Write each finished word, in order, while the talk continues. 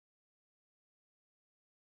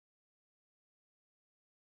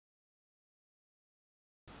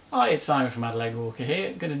Hi, it's Simon from Adelaide Walker here.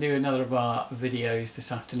 I'm going to do another of our videos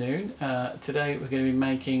this afternoon. Today we're going to be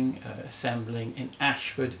making, assembling an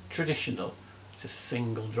Ashford traditional. It's a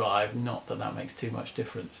single drive, not that that makes too much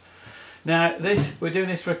difference. Now we're doing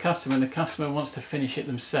this for a customer and the customer wants to finish it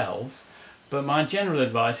themselves, but my general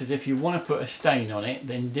advice is if you want to put a stain on it,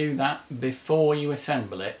 then do that before you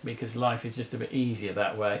assemble it, because life is just a bit easier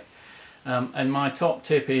that way. And my top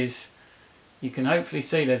tip is, you can hopefully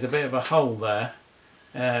see there's a bit of a hole there.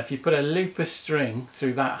 If you put a loop of string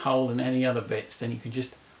through that hole and any other bits, then you can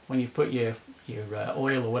just, when you put your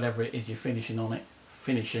oil or whatever it is you're finishing on it,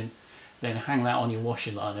 then hang that on your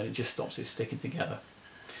washing line and it just stops it sticking together.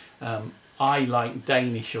 I like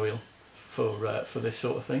Danish oil for this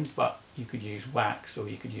sort of thing, but you could use wax or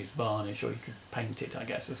you could use varnish or you could paint it, I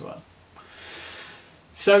guess, as well.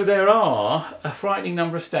 So there are a frightening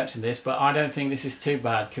number of steps in this, but I don't think this is too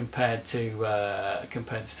bad compared to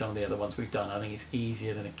some of the other ones we've done. I think it's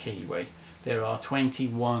easier than a kiwi. There are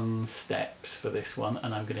 21 steps for this one,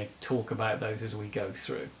 and I'm going to talk about those as we go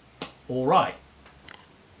through. All right.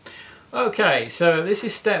 Okay, so this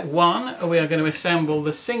is step one. We are going to assemble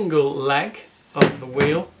the single leg of the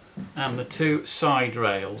wheel and the two side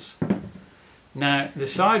rails. Now, the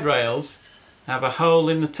side rails have a hole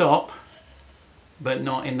in the top, but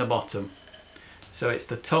not in the bottom. So it's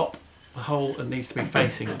the top, the hole that needs to be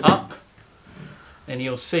facing up, and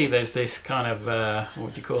you'll see there's this kind of,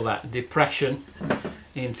 what do you call that, depression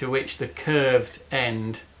into which the curved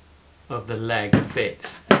end of the leg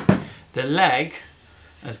fits. The leg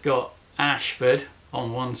has got Ashford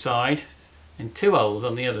on one side and two holes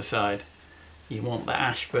on the other side. You want the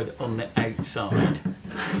Ashford on the outside.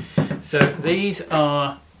 So these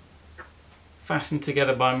are fastened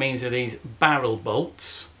together by means of these barrel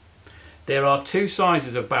bolts. There are two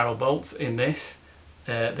sizes of barrel bolts in this.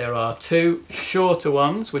 There are two shorter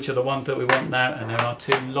ones, which are the ones that we want now, and there are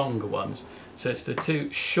two longer ones. So it's the two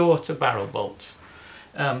shorter barrel bolts.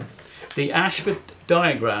 The Ashford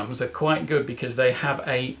diagrams are quite good because they have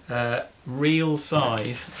a real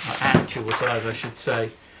size, or actual size I should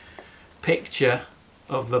say, picture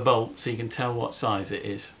of the bolt so you can tell what size it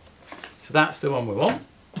is. So that's the one we want.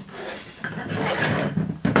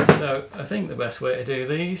 So I think the best way to do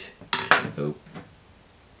these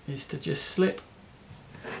is to just slip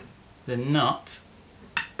the nut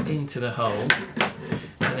into the hole,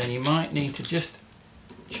 and then you might need to just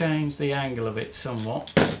change the angle of it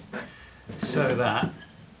somewhat so that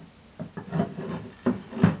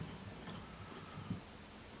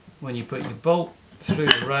when you put your bolt through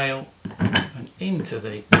the rail and into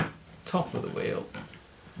the top of the wheel,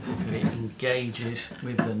 it engages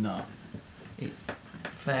with the nut. It's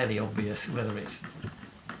fairly obvious whether it's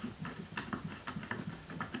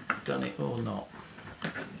done it or not.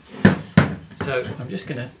 So I'm just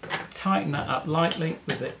going to tighten that up lightly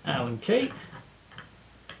with the Allen key.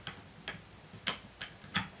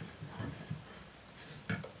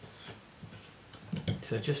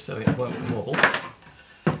 So just so it won't wobble.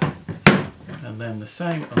 And then the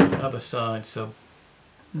same on the other side, so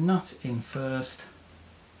nut in first.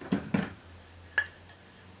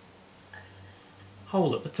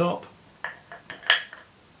 Hole at the top.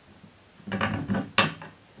 There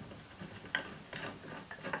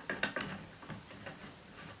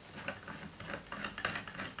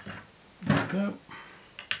we go.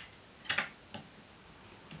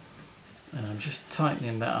 And I'm just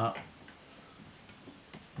tightening that up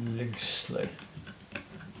loosely.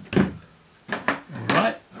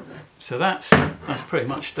 Alright, so that's pretty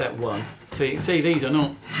much step one. So you can see these are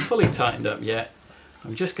not fully tightened up yet.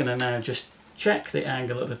 I'm just going to now just check the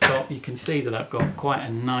angle at the top. You can see that I've got quite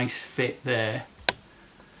a nice fit there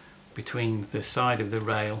between the side of the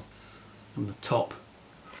rail and the top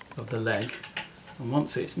of the leg. And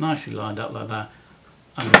once it's nicely lined up like that,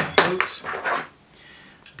 I'm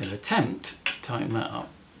going to attempt to tighten that up.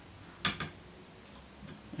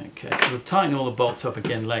 Okay, we'll tighten all the bolts up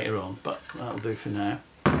again later on, but that'll do for now.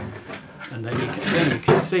 And then you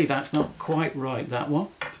can see that's not quite right, that one.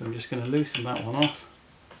 So I'm just going to loosen that one off.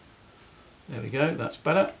 There we go, that's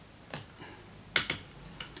better.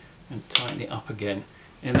 And tighten it up again.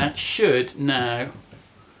 And that should now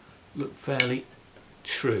look fairly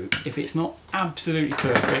true. If it's not absolutely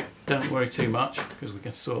perfect, don't worry too much, because we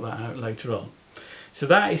can sort that out later on. So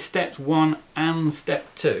that is step one and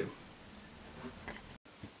step two.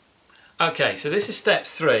 Okay, so this is step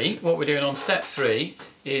three. What we're doing on step three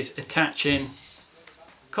is attaching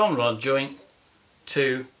conrod joint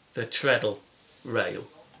to the treadle rail.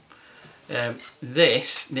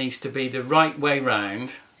 This needs to be the right way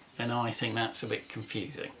round, and I think that's a bit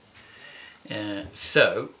confusing.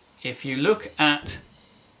 So if you look at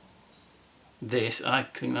this, I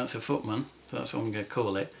think that's a footman, so that's what I'm going to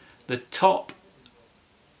call it. The top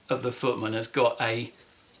of the footman has got a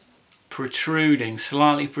protruding,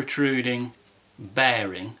 slightly protruding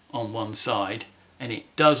bearing on one side, and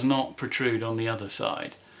it does not protrude on the other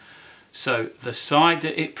side. So the side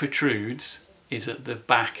that it protrudes is at the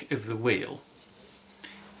back of the wheel,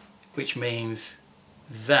 which means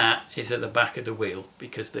that is at the back of the wheel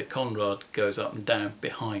because the conrod goes up and down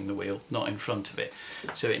behind the wheel, not in front of it.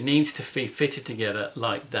 So it needs to be fitted together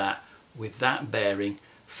like that, with that bearing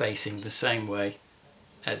facing the same way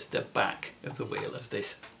as the back of the wheel, as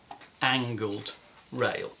this angled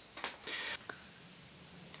rail.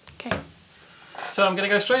 Okay. So I'm going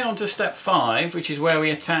to go straight on to step 5, which is where we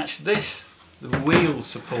attach this, the wheel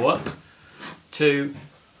support, to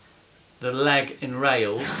the leg and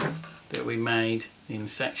rails that we made in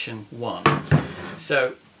section 1.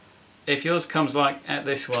 So if yours comes like at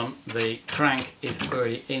this one, the crank is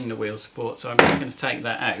already in the wheel support, so I'm just going to take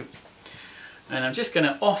that out, and I'm just going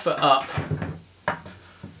to offer up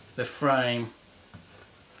the frame,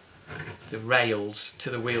 the rails to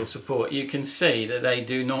the wheel support. You can see that they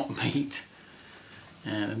do not meet,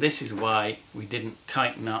 and this is why we didn't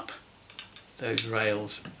tighten up those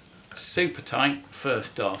rails super tight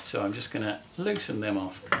first off. So I'm just going to loosen them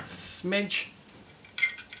off a smidge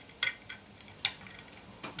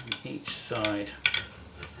on each side.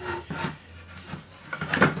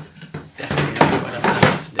 Definitely haven't got enough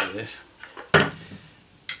hands to do this.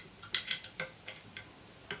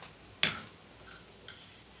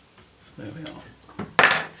 There we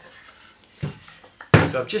are.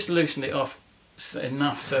 So I've just loosened it off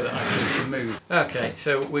enough so that I can remove. Okay,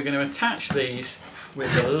 so we're going to attach these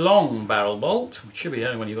with a long barrel bolt, which should be the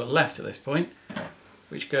only one you've got left at this point,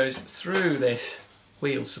 which goes through this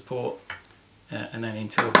wheel support and then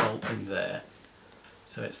into a bolt in there.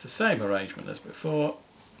 So it's the same arrangement as before,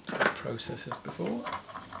 same process as before.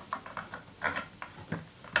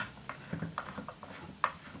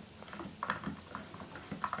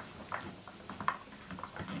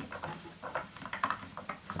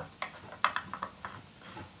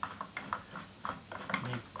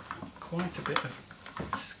 Quite a bit of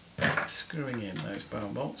screwing in those barrel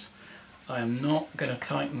bolts. I am not going to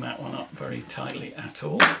tighten that one up very tightly at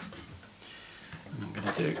all. And I'm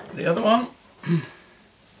going to do the other one.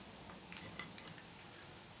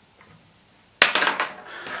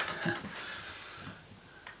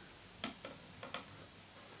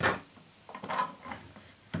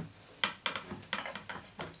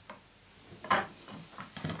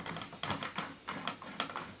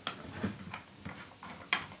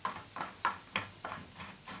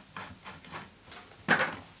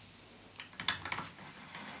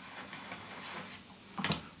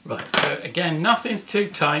 Right, so again, nothing's too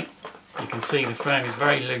tight. You can see the frame is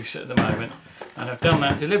very loose at the moment, and I've done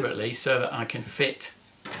that deliberately so that I can fit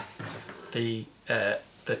the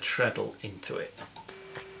treadle into it.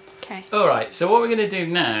 Okay. Alright, so what we're going to do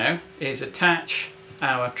now is attach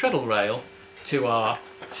our treadle rail to our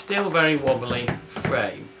still very wobbly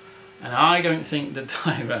frame. And I don't think the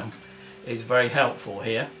diagram is very helpful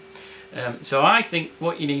here. So I think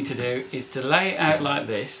what you need to do is to lay it out like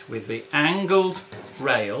this, with the angled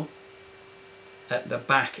rail at the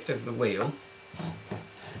back of the wheel,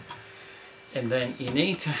 and then you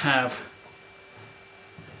need to have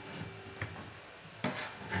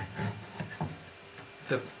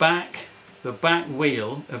the back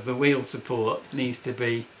wheel of the wheel support needs to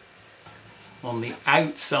be on the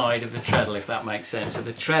outside of the treadle, if that makes sense. So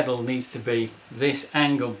the treadle needs to be, this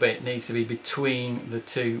angled bit needs to be between the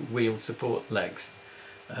two wheel support legs.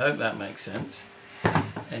 I hope that makes sense.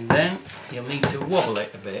 And then you'll need to wobble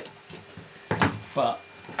it a bit, but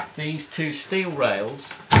these two steel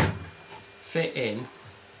rails fit in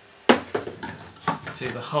to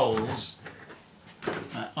the holes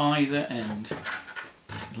at either end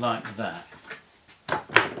like that.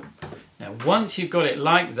 Now once you've got it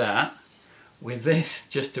like that, with this,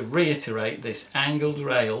 just to reiterate, this angled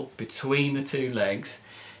rail between the two legs,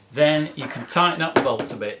 then you can tighten up the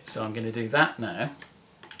bolts a bit. So I'm going to do that now.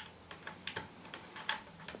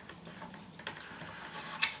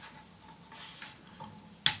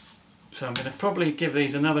 So I'm going to probably give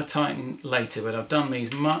these another tighten later, but I've done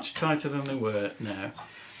these much tighter than they were now.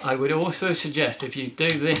 I would also suggest, if you do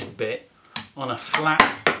this bit on a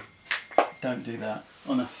flat, don't do that,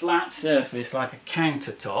 on a flat surface like a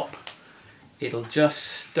countertop, it'll just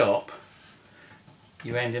stop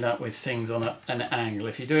you ending up with things on an angle.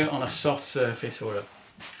 If you do it on a soft surface or a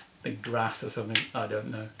big grass or something, I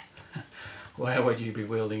don't know, where would you be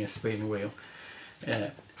wielding a spinning wheel?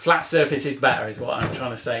 Flat surface is better, is what I'm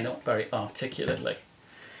trying to say, not very articulately.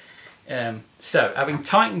 So having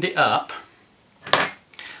tightened it up,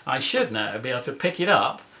 I should now be able to pick it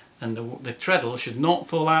up and the treadle should not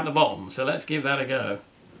fall out the bottom. So let's give that a go.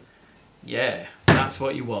 Yeah, that's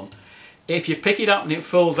what you want. If you pick it up and it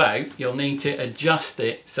falls out, you'll need to adjust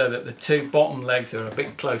it so that the two bottom legs are a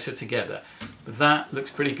bit closer together. But that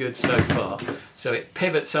looks pretty good so far. So it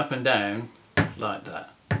pivots up and down like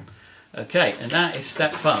that. Okay, and that is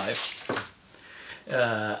step 5.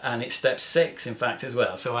 And it's step 6 in fact as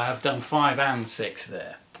well. So I have done 5 and 6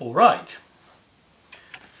 there. All right.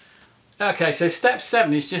 Okay, so step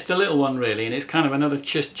 7 is just a little one really, and it's kind of another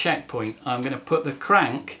just checkpoint. I'm going to put the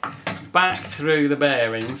crank back through the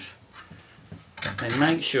bearings and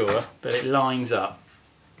make sure that it lines up.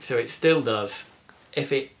 So it still does.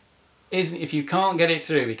 If you can't get it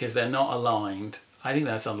through because they're not aligned, I think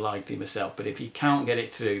that's unlikely myself, but if you can't get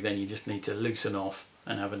it through, then you just need to loosen off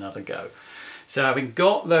and have another go. So having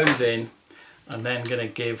got those in, I'm then going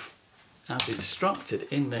to give, as instructed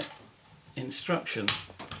in the instructions,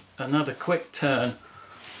 another quick turn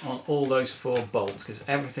on all those 4 bolts, because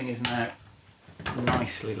everything is now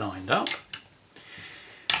nicely lined up.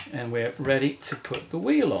 And we're ready to put the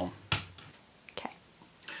wheel on. Okay.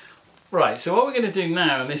 Right, so what we're going to do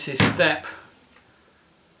now, and this is step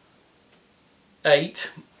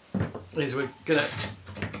 8, is we're going to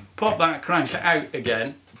pop that crank out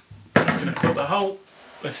again. I'm going to put the whole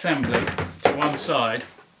assembly to one side,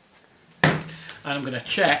 and I'm going to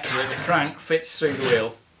check that the crank fits through the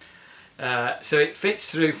wheel. So it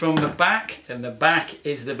fits through from the back, and the back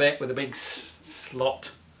is the bit with a big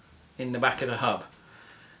slot in the back of the hub.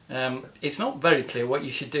 It's not very clear what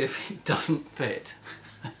you should do if it doesn't fit.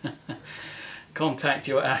 Contact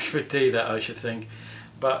your Ashford dealer, I should think.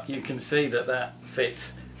 But you can see that that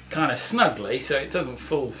fits kind of snugly, so it doesn't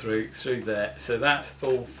fall through there. So that's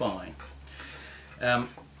all fine.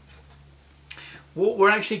 What we're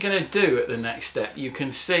actually going to do at the next step, you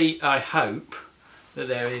can see, I hope, that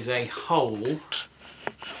there is a hole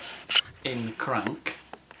in the crank.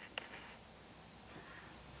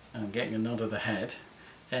 I'm getting a nod of the head.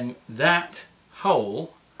 And that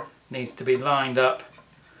hole needs to be lined up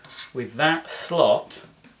with that slot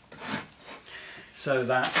so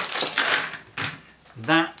that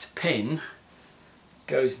that pin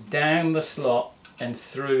goes down the slot and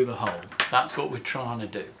through the hole. That's what we're trying to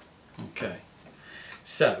do. Okay,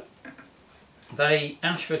 so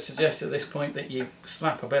Ashford suggests at this point that you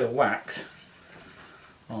slap a bit of wax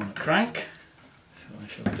on the crank, so I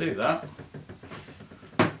shall do that.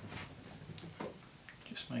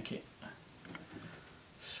 Just make it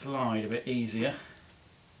slide a bit easier.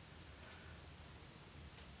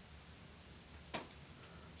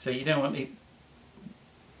 So you don't want it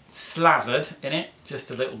slathered in it, just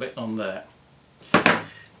a little bit on there.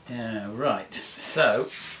 Right, so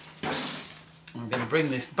I'm going to bring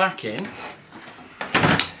this back in.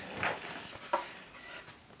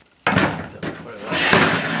 And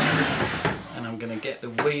I'm going to get the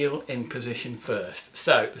wheel in position first.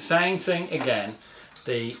 So the same thing again,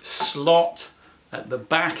 the slot at the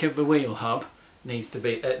back of the wheel hub needs to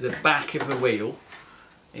be at the back of the wheel.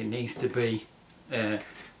 It needs to be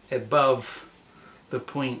above the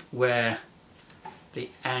point where the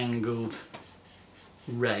angled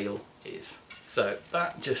rail is. So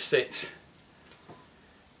that just sits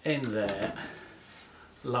in there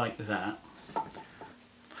like that.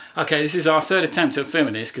 Okay, this is our 3rd attempt at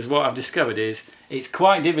filming this, because what I've discovered is it's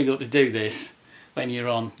quite difficult to do this when you're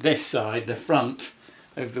on this side, the front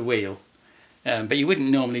of the wheel. But you wouldn't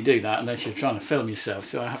normally do that unless you're trying to film yourself.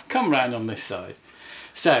 So I have come round on this side.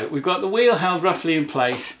 So we've got the wheel held roughly in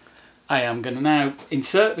place. I am going to now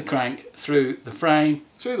insert the crank through the frame,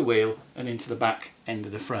 through the wheel, and into the back end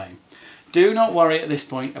of the frame. Do not worry at this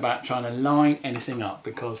point about trying to line anything up,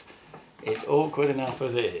 because it's awkward enough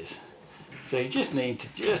as it is. So you just need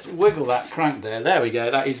to just wiggle that crank there. There we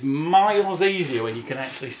go. That is miles easier when you can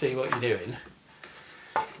actually see what you're doing.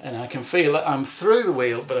 And I can feel that I'm through the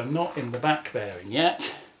wheel, but I'm not in the back bearing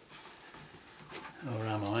yet. Or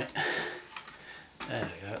am I? There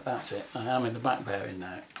we go. That's it. I am in the back bearing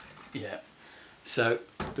now. Yeah. So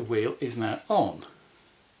the wheel is now on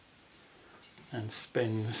and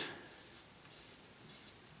spins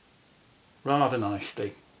rather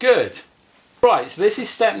nicely. Good. Right, so this is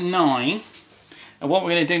step 9, and what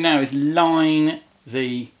we're going to do now is line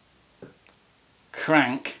the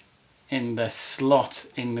crank in the slot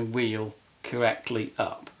in the wheel correctly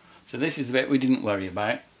up. So this is the bit we didn't worry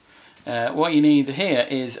about. What you need here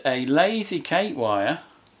is a lazy cake wire,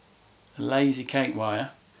 and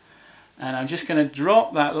I'm just going to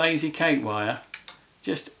drop that lazy cake wire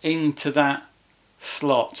just into that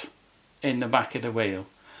slot in the back of the wheel.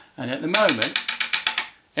 And at the moment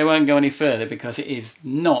it won't go any further because it is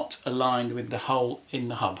not aligned with the hole in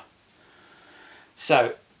the hub.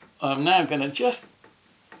 So I'm now going to just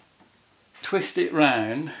twist it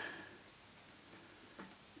round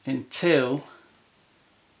until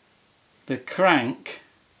the crank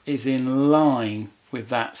is in line with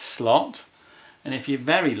that slot, and if you're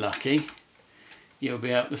very lucky you'll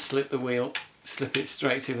be able to slip the wheel, slip it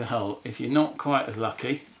straight through the hole. If you're not quite as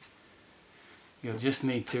lucky, you'll just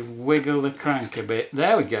need to wiggle the crank a bit,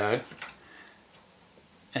 there we go,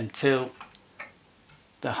 until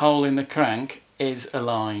the hole in the crank is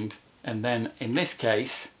aligned, and then in this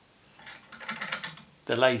case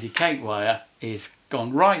the lazy cake wire is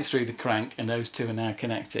gone right through the crank and those two are now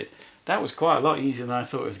connected. That was quite a lot easier than I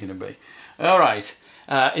thought it was going to be. Alright,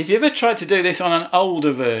 if you ever tried to do this on an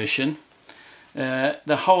older version,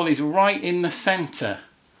 the hole is right in the centre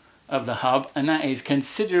of the hub, and that is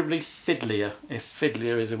considerably fiddlier, if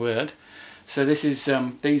fiddlier is a word. So this is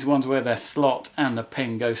these ones where the slot and the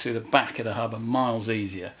pin goes through the back of the hub are miles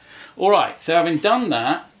easier. Alright, so having done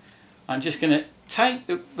that, I'm just going to take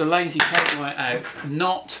the lazy cake wire out,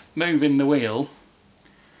 not moving the wheel,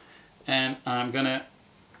 and I'm going to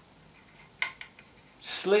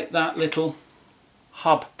slip that little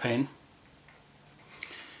hub pin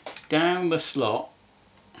down the slot,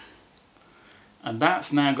 and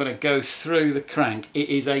that's now going to go through the crank. It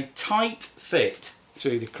is a tight fit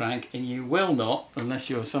through the crank, and you will not, unless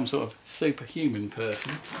you're some sort of superhuman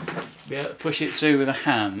person, be able to push it through with a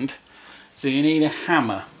hand, so you need a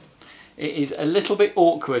hammer. It is a little bit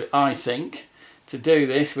awkward, I think, to do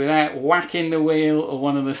this without whacking the wheel or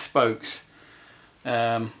one of the spokes.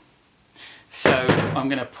 So I'm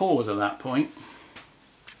going to pause at that point.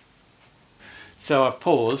 So I've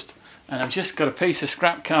paused, and I've just got a piece of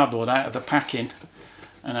scrap cardboard out of the packing,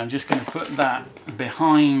 and I'm just going to put that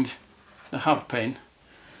behind the hub pin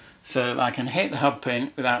so that I can hit the hub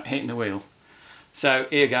pin without hitting the wheel. So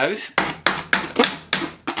here goes.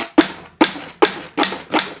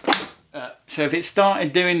 So if it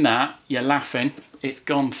started doing that, you're laughing, it's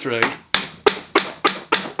gone through.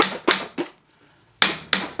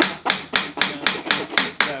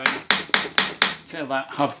 Keep going till that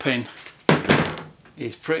hub pin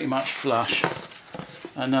is pretty much flush.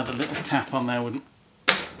 Another little tap on there wouldn't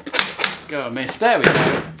go amiss. There we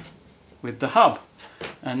go, with the hub.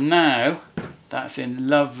 And now that's in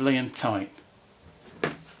lovely and tight.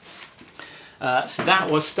 So that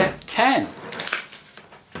was step 10.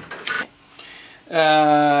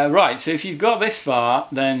 Right, so if you've got this far,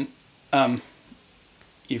 then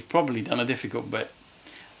you've probably done a difficult bit.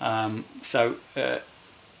 All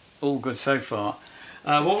good so far.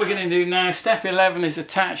 What we're going to do now, step 11, is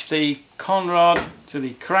attach the conrod to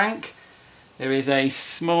the crank. There is a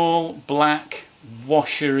small black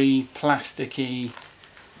washery, plasticky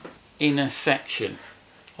inner section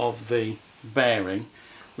of the bearing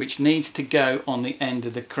which needs to go on the end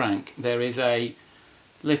of the crank. There is a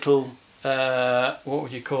little what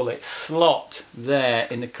would you call it, slot there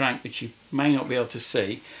in the crank which you may not be able to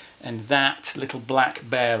see, and that little black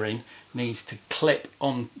bearing needs to click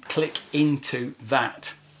into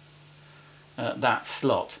that that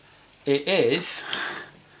slot. It is,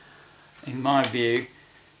 in my view,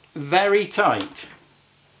 very tight,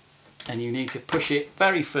 and you need to push it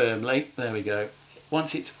very firmly. There we go.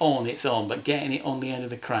 Once it's on, but getting it on the end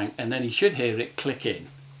of the crank, and then you should hear it click in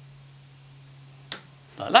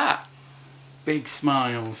like that. Big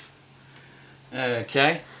smiles.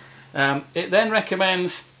 Okay. It then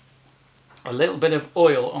recommends a little bit of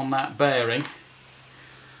oil on that bearing.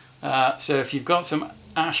 So if you've got some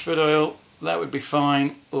Ashford oil, that would be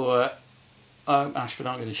fine, or Ashford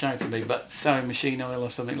aren't going to shout at me, but sewing machine oil or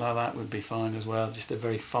something like that would be fine as well. Just a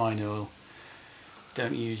very fine oil.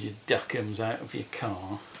 Don't use your duckums out of your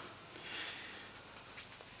car.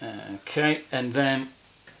 Okay, and then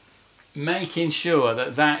making sure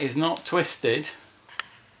that that is not twisted,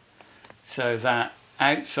 so that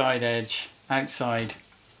outside edge, outside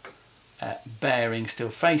bearing still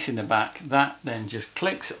facing the back, that then just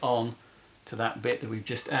clicks on to that bit that we've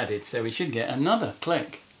just added. So we should get another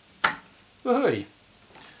click. Woohoo!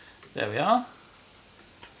 There we are,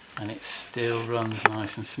 and it still runs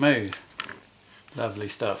nice and smooth. Lovely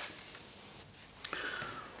stuff.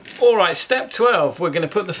 Alright, step 12, we're going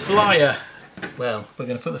to put the flyer, well, we're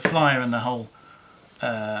going to put the flyer and the whole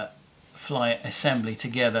flyer assembly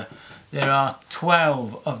together. There are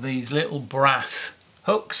 12 of these little brass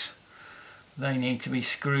hooks. They need to be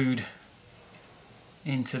screwed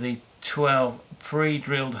into the 12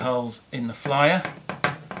 pre-drilled holes in the flyer.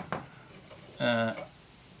 I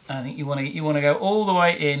think you want to go all the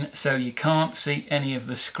way in so you can't see any of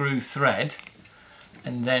the screw thread.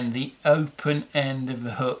 and then the open end of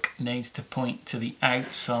the hook needs to point to the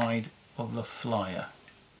outside of the flyer.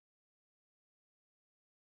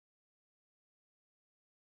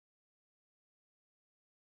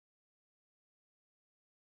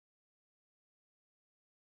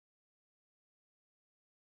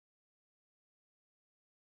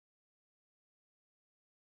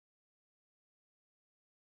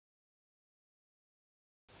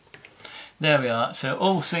 There we are, so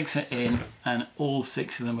all 6 are in and all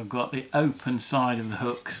 6 of them have got the open side of the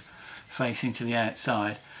hooks facing to the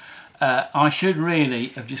outside. I should really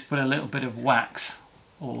have just put a little bit of wax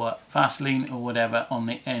or Vaseline or whatever on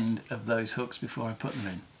the end of those hooks before I put them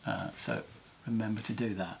in. So remember to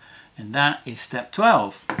do that. And that is step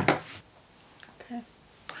 12. Okay.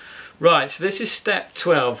 Right, so this is step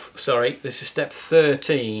 12, sorry, this is step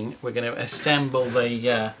 13. We're going to assemble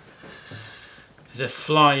the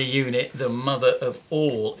flyer unit, the mother of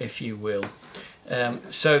all, if you will.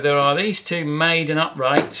 So there are these 2 maiden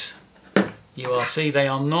uprights. You will see they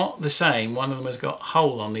are not the same. One of them has got a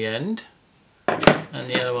hole on the end and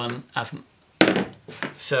the other one hasn't.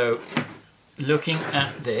 So looking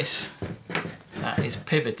at this, that is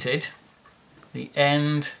pivoted. The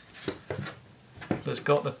end has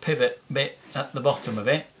got the pivot bit at the bottom of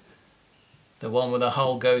it. The one with a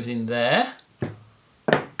hole goes in there.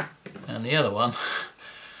 And the other one,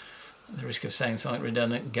 at the risk of saying something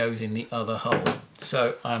redundant, goes in the other hole.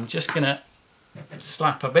 So I'm just going to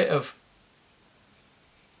slap a bit of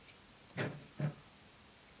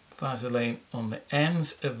Vaseline on the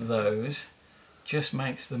ends of those. Just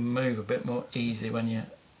makes them move a bit more easy when you're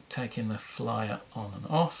taking the flyer on and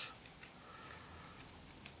off.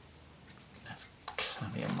 That's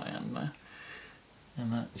clammy on my hand there.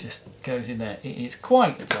 And that just goes in there. It is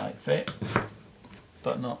quite a tight fit,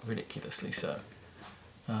 but not ridiculously so.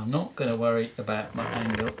 I'm not going to worry about my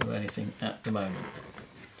angle or anything at the moment.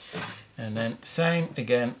 And then same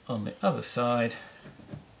again on the other side.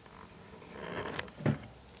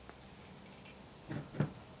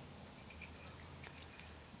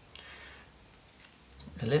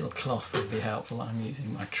 A little cloth would be helpful. I'm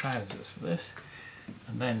using my trousers for this.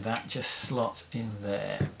 And then that just slots in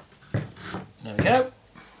there. There we go.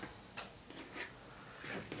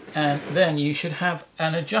 And then you should have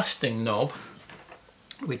an adjusting knob,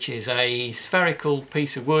 which is a spherical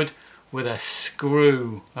piece of wood with a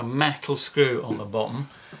screw, a metal screw on the bottom,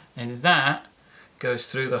 and that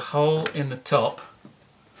goes through the hole in the top,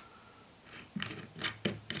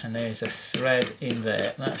 and there's a thread in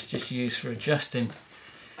there. That's just used for adjusting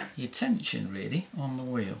your tension really on the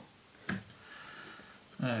wheel.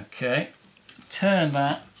 Okay, turn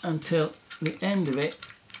that until the end of it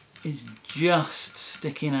is just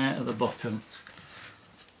sticking out of the bottom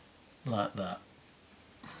like that.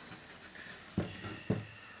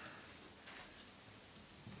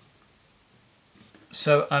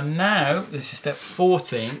 So I'm now, this is step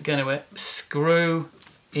 14, going to screw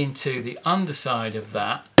into the underside of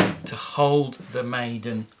that to hold the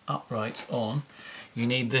maiden uprights on. You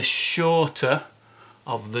need the shorter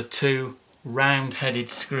of the 2 round-headed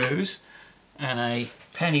screws and a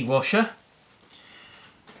penny washer.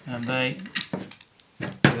 And they,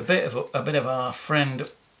 with a bit of our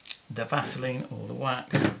friend, the Vaseline or the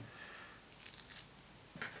wax,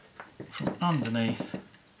 from underneath,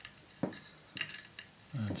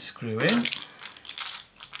 and screw in.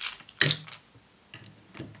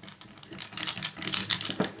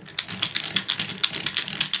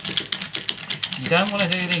 You don't want to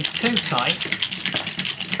do these too tight,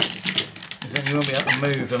 because then you won't be able to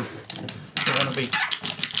move them. You want to be,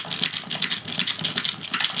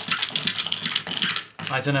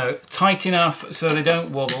 I don't know, tight enough so they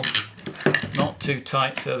don't wobble, not too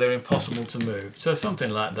tight so they're impossible to move. So something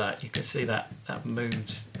like that. You can see that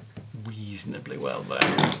moves reasonably well there.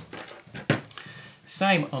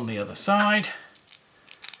 Same on the other side.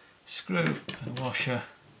 Screw and washer.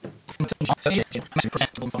 I've done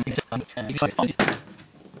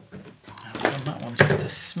that one just a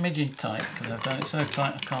smidgen tight because I've done it so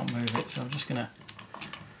tight I can't move it, so I'm just going to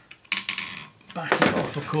back it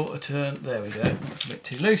off a quarter turn. There we go. That's a bit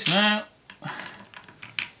too loose now.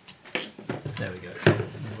 There we go.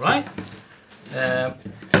 Right.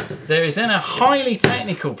 There is then a highly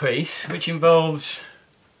technical piece which involves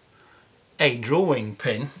a drawing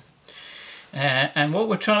pin, and what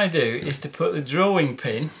we're trying to do is to put the drawing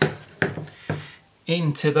pin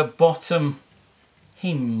into the bottom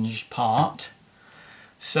hinge part,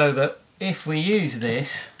 so that if we use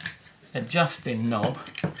this adjusting knob,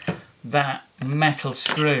 that metal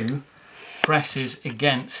screw presses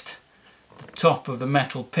against the top of the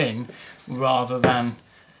metal pin rather than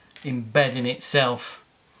embedding itself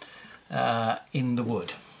in the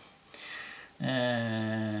wood.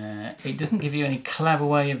 It doesn't give you any clever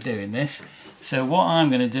way of doing this, so what I'm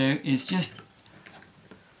going to do is just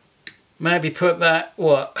maybe put that,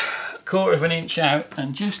 what, 1/4 of an inch out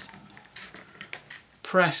and just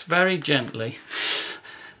press very gently,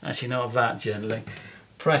 actually not that gently,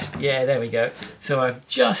 press, yeah, there we go. So I've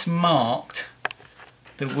just marked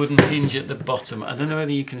the wooden hinge at the bottom. I don't know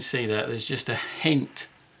whether you can see that, there's just a hint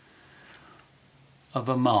of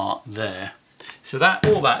a mark there. So that,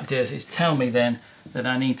 all that does is tell me then that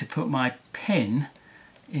I need to put my pin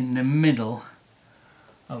in the middle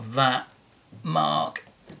of that mark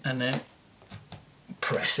and then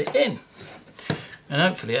press it in. And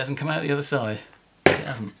hopefully it hasn't come out the other side. It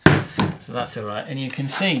hasn't. So that's alright. And you can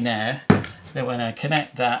see now that when I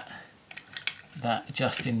connect that, that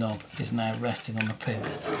adjusting knob is now resting on the pin.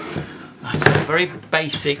 That's a very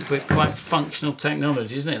basic but quite functional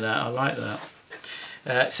technology, isn't it, that? I like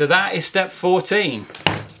that. So that is step 14.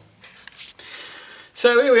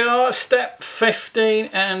 So here we are, step 15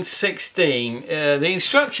 and 16. The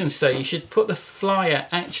instructions say you should put the flyer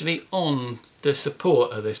actually on the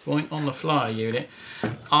support at this point, on the flyer unit.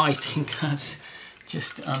 I think that's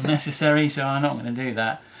just unnecessary, so I'm not going to do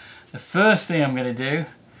that. The first thing I'm going to do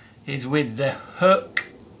is with the hook.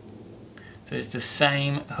 So it's the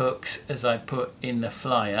same hooks as I put in the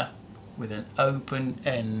flyer with an open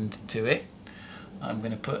end to it. I'm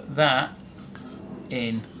going to put that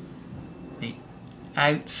in the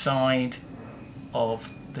outside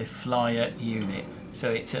of the flyer unit.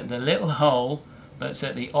 So it's at the little hole, but it's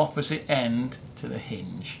at the opposite end to the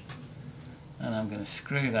hinge. And I'm going to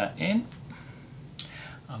screw that in.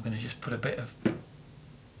 I'm going to just put a bit of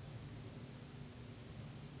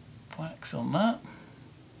wax on that.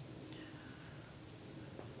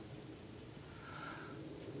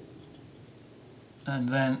 And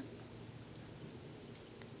then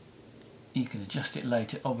you can adjust it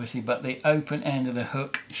later obviously, but the open end of the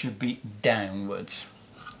hook should be downwards.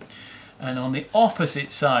 And on the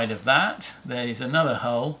opposite side of that there is another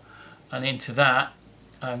hole, and into that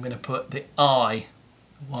I'm going to put the eye,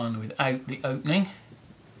 the one without the opening.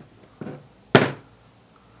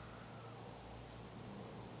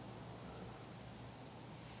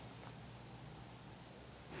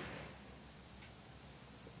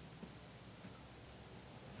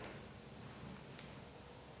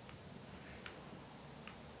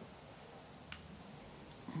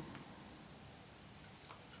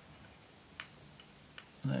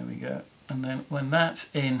 There we go. And then when that's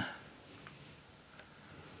in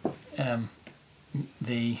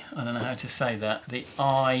the, I don't know how to say that, the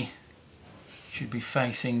eye should be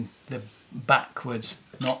facing the backwards,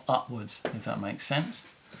 not upwards, if that makes sense.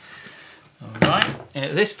 Alright,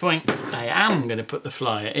 at this point I am going to put the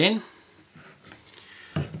flyer in.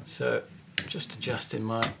 So just adjusting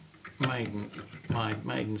my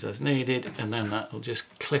maidens as needed, and then that will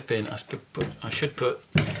just clip in. I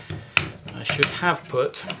should have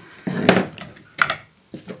put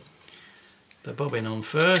the bobbin on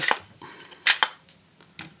first.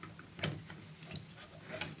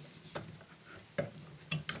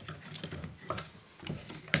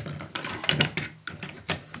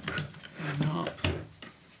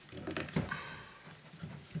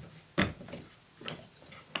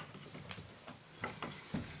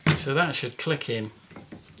 So that should click in.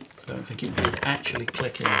 I don't think it did actually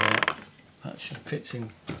click in there. That should fit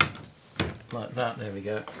in like that, there we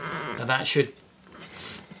go. And that should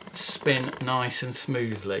spin nice and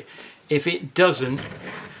smoothly. If it doesn't,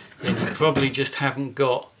 then you probably just haven't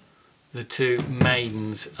got the two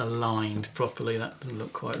maidens aligned properly. That doesn't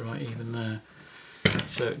look quite right even there.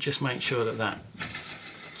 So just make sure that that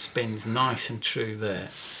spins nice and true there.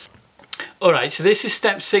 Alright, so this is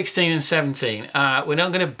step 16 and 17. We're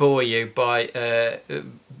not going to bore you by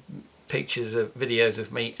pictures of videos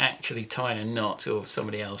of me actually tying a knot, or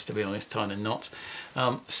somebody else, to be honest, tying a knot.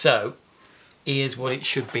 So here's what it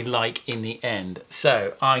should be like in the end.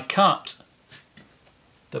 So I cut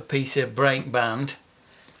the piece of brake band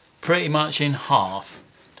pretty much in half.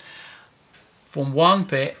 From one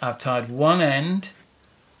bit I've tied one end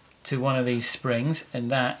to one of these springs, and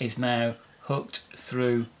that is now hooked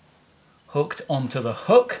onto the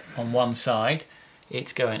hook on one side.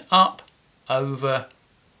 It's going up over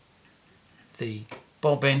the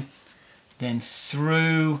bobbin, then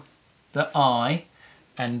through the eye,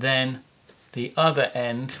 and then the other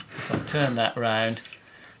end, if I turn that round,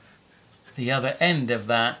 the other end of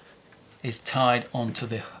that is tied onto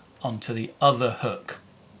the other hook.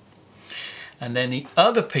 And then the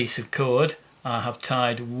other piece of cord, I have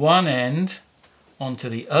tied one end onto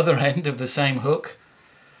the other end of the same hook,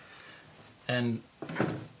 and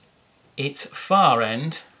its far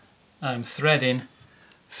end I'm threading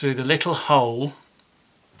through the little hole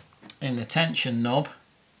in the tension knob,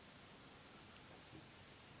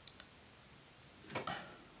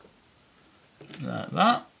 like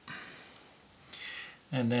that,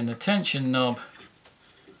 and then the tension knob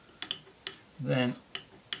then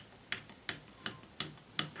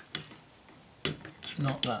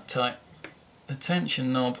not that tight. The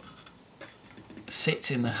tension knob sits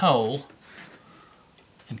in the hole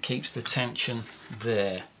and keeps the tension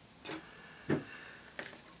there.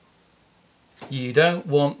 You don't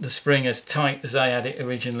want the spring as tight as I had it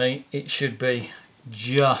originally. It should be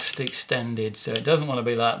just extended, so it doesn't want to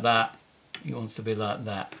be like that. It wants to be like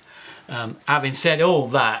that. Having said all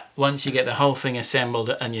that, once you get the whole thing assembled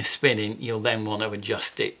and you're spinning, you'll then want to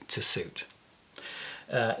adjust it to suit.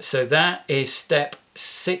 So that is step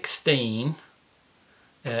 16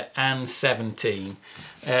 and 17.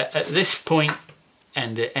 At this point,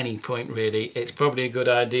 and at any point really, it's probably a good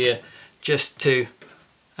idea just to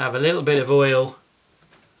have a little bit of oil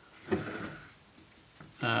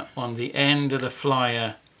on the end of the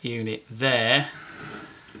flyer unit there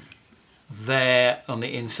on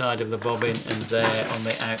the inside of the bobbin, and there on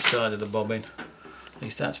the outside of the bobbin. At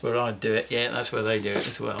least that's where I do it. Yeah, that's where they do it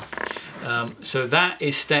as well. So that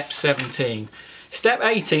is step 17. Step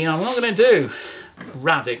 18 I'm not going to do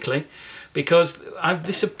radically, because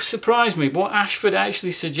this surprised me. What Ashford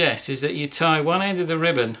actually suggests is that you tie one end of the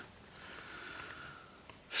ribbon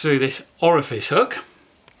through this orifice hook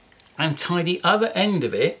and tie the other end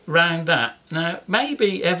of it round that. Now,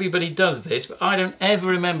 maybe everybody does this, but I don't ever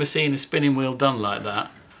remember seeing a spinning wheel done like that.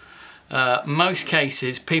 Most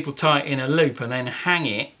cases, people tie it in a loop and then hang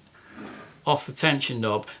it off the tension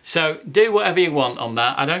knob. So do whatever you want on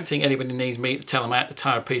that. I don't think anybody needs me to tell them how to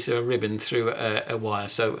tie a piece of a ribbon through a wire.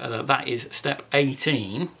 So that is step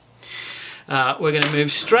 18. We're going to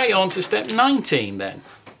move straight on to step 19 then.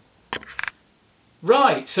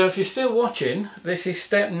 Right, so if you're still watching, this is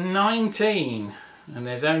step 19, and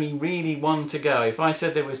there's only really one to go. If I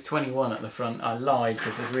said there was 21 at the front, I lied,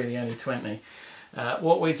 because there's really only 20.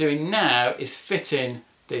 What we're doing now is fitting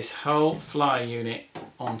this whole flyer unit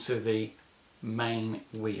onto the main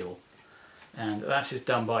wheel, and that is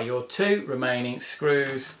done by your 2 remaining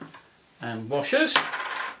screws and washers,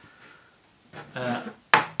 and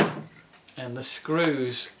the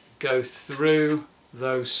screws go through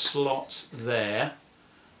those slots there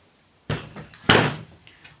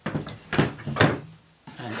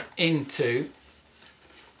and into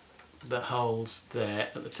the holes there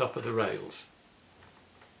at the top of the rails.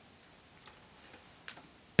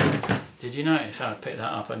 Did you notice how I picked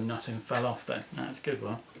that up and nothing fell off then? That's a good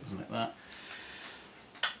one, isn't it, that?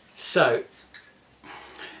 So,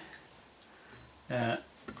 a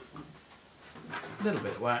little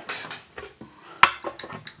bit of wax,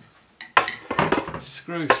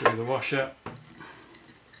 screw through the washer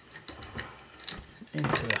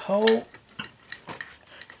into the hole,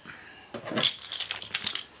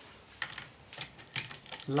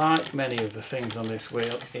 like many of the things on this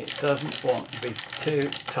wheel, it doesn't want to be too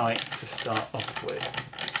tight to start off with,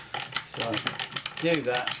 so I do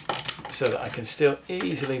that so that I can still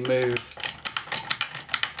easily move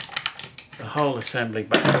the whole assembly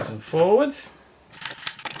backwards and forwards.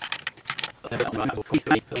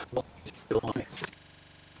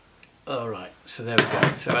 Alright, so there we go.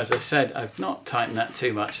 So as I said, I've not tightened that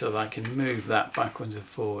too much so that I can move that backwards and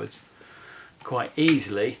forwards quite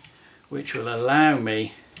easily, which will allow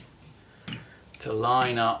me to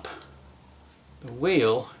line up the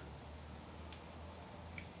wheel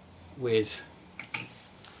with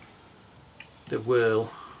the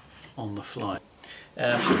whirl on the fly.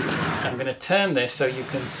 I'm going to turn this so you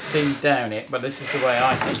can see down it, but this is the way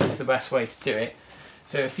I think is the best way to do it.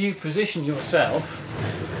 So if you position yourself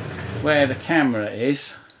where the camera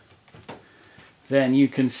is, then you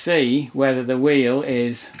can see whether the wheel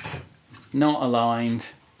is not aligned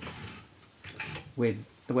with,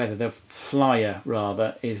 whether the flyer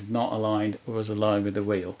rather is not aligned or is aligned with the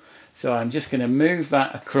wheel. So I'm just going to move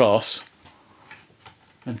that across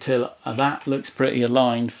until that looks pretty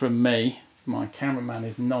aligned from me. My cameraman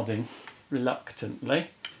is nodding reluctantly,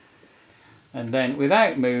 and then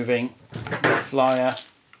without moving the flyer,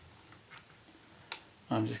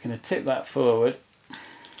 I'm just going to tip that forward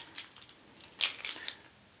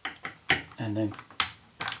and then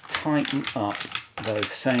tighten up those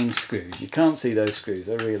same screws. You can't see those screws,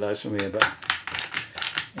 I realise from here, but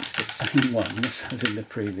it's the same ones as in the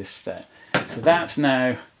previous step. So that's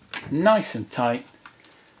now nice and tight,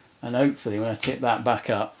 and hopefully when I tip that back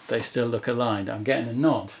up they still look aligned. I'm getting a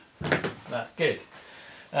nod, so that's good.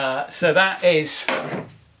 So that is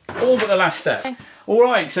all but the last step.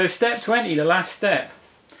 Alright, so step 20, the last step.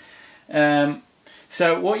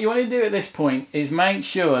 So what you want to do at this point is make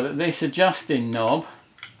sure that this adjusting knob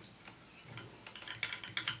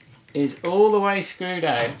is all the way screwed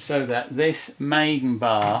out so that this maiden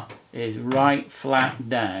bar is right flat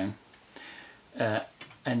down,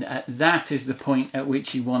 and that is the point at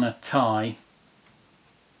which you want to tie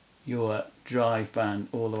your drive band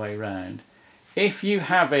all the way round. If you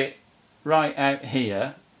have it right out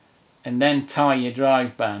here and then tie your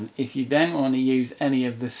drive band, if you then want to use any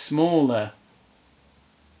of the smaller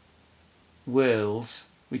wheels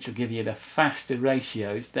which will give you the faster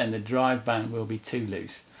ratios, then the drive band will be too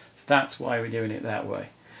loose. So that's why we're doing it that way.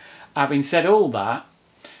 Having said all that,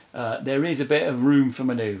 there is a bit of room for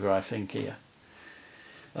manoeuvre, I think, here.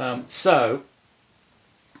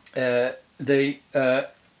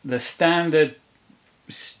 The standard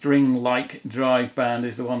string-like drive band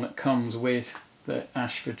is the one that comes with the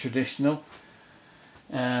Ashford traditional,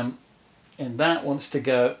 and that wants to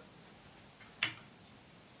go.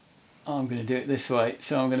 I'm going to do it this way,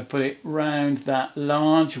 so I'm going to put it round that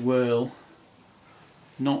large wheel,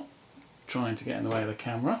 not trying to get in the way of the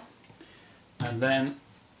camera, and then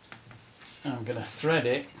I'm going to thread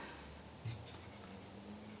it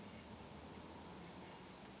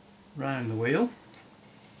round the wheel.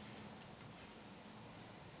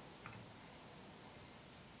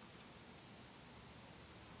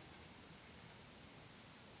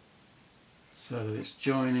 So that it's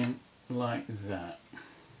joining like that.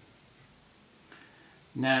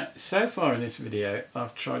 Now, so far in this video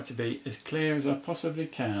I've tried to be as clear as I possibly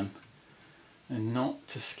can and not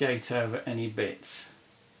to skate over any bits.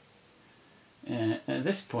 At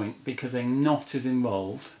this point, because a knot is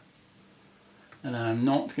involved and I'm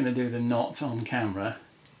not going to do the knot on camera,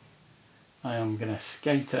 I am going to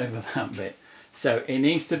skate over that bit. So it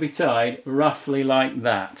needs to be tied roughly like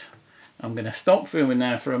that. I'm going to stop filming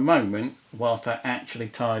now for a moment whilst I actually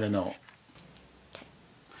tie the knot.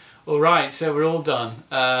 Alright, so we're all done.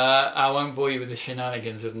 I won't bore you with the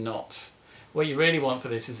shenanigans of knots. What you really want for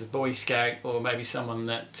this is a Boy Scout, or maybe someone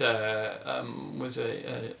that was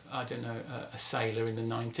I don't know, a sailor in the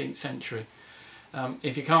 19th century.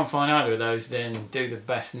 If you can't find either of those, then do the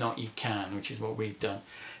best knot you can, which is what we've done.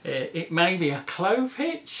 It may be a clove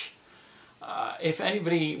hitch. If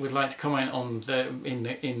anybody would like to comment on in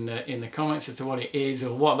the comments as to what it is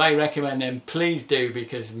or what they recommend, then please do,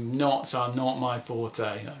 because knots are not my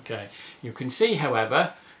forte. Okay, you can see,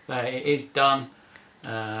 however, that it is done,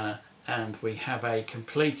 and we have a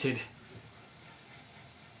completed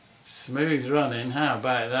smooth running. How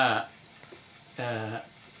about that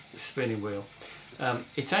spinning wheel?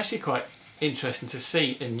 It's actually quite interesting to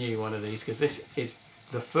see a new one of these, because this is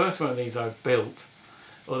the first one of these I've built.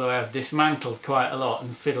 Although I've dismantled quite a lot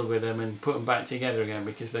and fiddled with them and put them back together again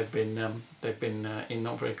because they've been in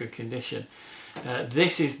not very good condition.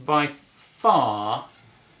 This is by far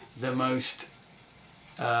the most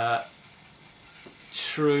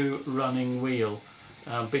true running wheel,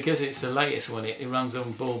 because it's the latest one. It runs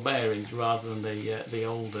on ball bearings rather than the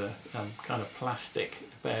older kind of plastic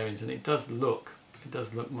bearings, and it does look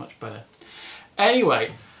much better.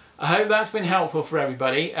 Anyway, I hope that's been helpful for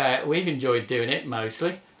everybody. We've enjoyed doing it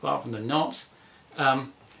mostly, apart from the knots.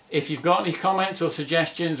 If you've got any comments or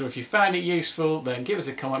suggestions, or if you found it useful, then give us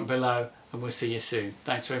a comment below, and we'll see you soon.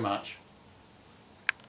 Thanks very much.